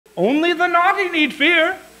Only the naughty need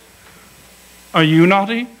fear. Are you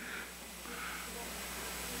naughty?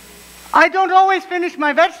 I don't always finish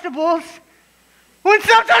my vegetables. When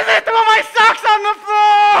sometimes I throw my socks on the floor.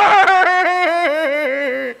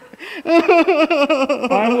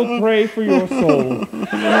 I will pray for your soul.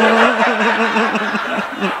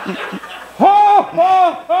 Ho,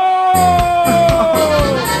 ho, ho!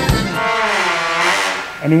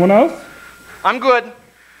 Anyone else? I'm good.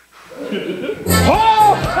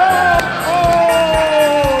 Ho, ho, ho!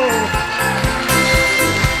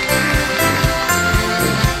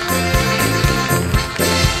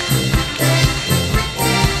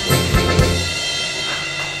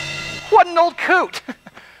 What an old coot.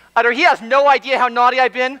 Either he has no idea how naughty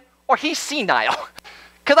I've been, or he's senile.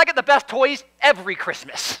 Because I get the best toys every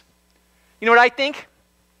Christmas. You know what I think?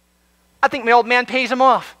 I think my old man pays him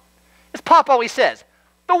off. As Pop always says,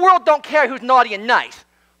 the world don't care who's naughty and nice,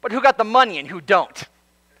 but who got the money and who don't.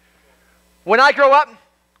 When I grow up,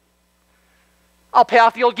 I'll pay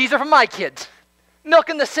off the old geezer for my kids,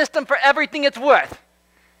 milking the system for everything it's worth.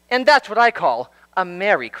 And that's what I call a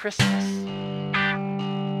Merry Christmas.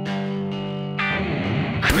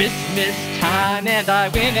 Christmas time and I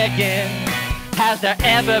win again. Has there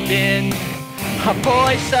ever been a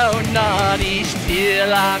boy so naughty?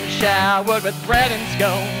 Still I'm showered with bread and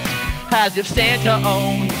scones, as if Santa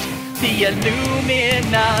owns the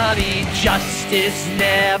Illuminati. Justice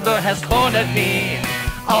never has cornered me,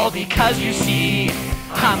 all because you see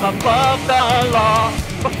I'm above the law.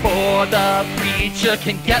 Before the preacher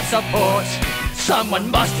can get support, someone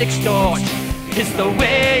must extort. It's the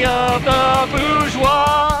way of the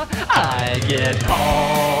bourgeois. I get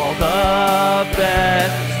all the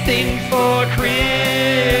best things for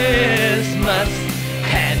Christmas,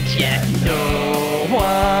 and yet no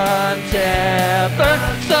one's ever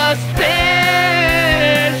suspicious.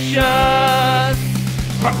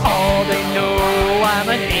 For all they know, I'm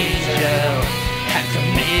an angel, and to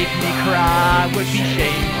make me cry would be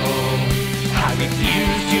shameful. I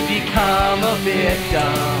refuse to become a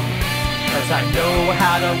victim, 'cause I know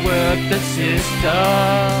how to work the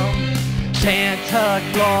system. Santa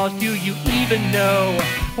Claus, do you even know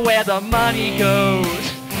where the money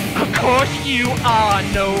goes? Of course you are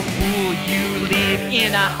no fool, you live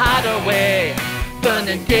in a hideaway,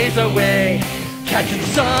 burning days away, catching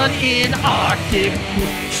sun in Arctic.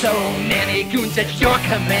 So many goons at your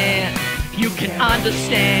command, you can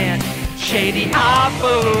understand shady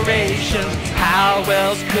operations. How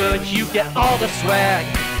else could you get all the swag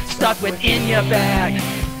stuck within your bag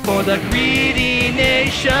for the greedy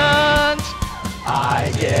nations? I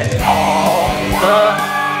get all the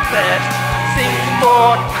best things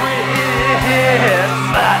for Christmas,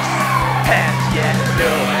 and yet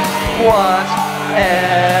no one's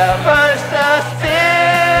ever suspicious.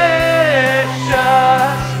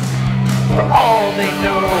 For all they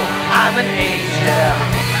know, I'm an angel,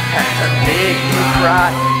 and to make me cry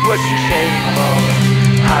would be shameful.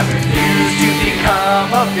 I refuse to become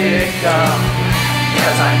a victim,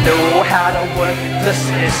 'cause I know how to work the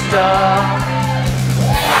system.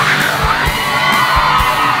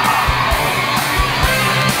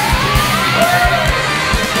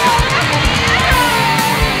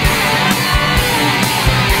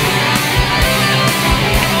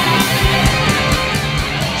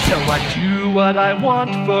 So I do what I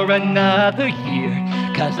want for another year,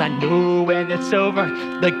 'cause I know when it's over,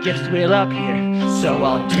 the gifts will appear. So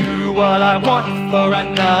I'll do what I want for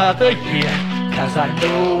another year, 'cause I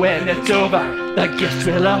know when it's over, the gifts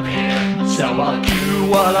will appear. So I'll do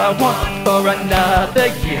what I want for another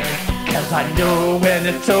year, 'cause I know when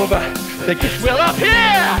it's over, the gifts will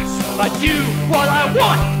appear. So I do what I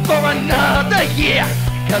want for another year,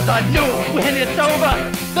 'cause I know when it's over,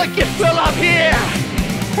 the gifts will appear.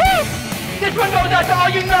 Woo! This one goes out to all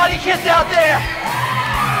you naughty kids out there.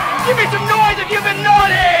 Give me some noise if you've been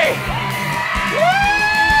naughty! Woo!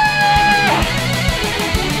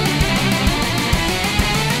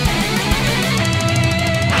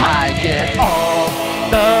 I get all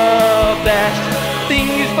the best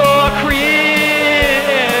things for Christmas,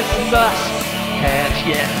 and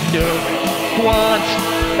yet no one's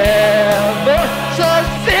ever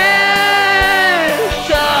suspicious.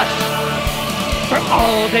 For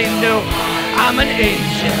all they know, I'm an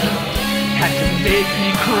angel, and to make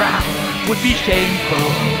me cry would be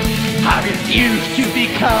shameful. I refuse to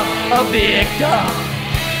become a victim,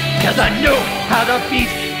 'cause I know how to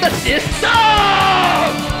beat the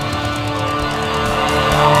system!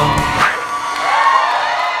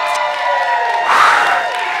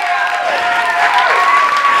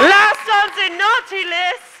 Last on the naughty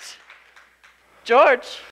list, George.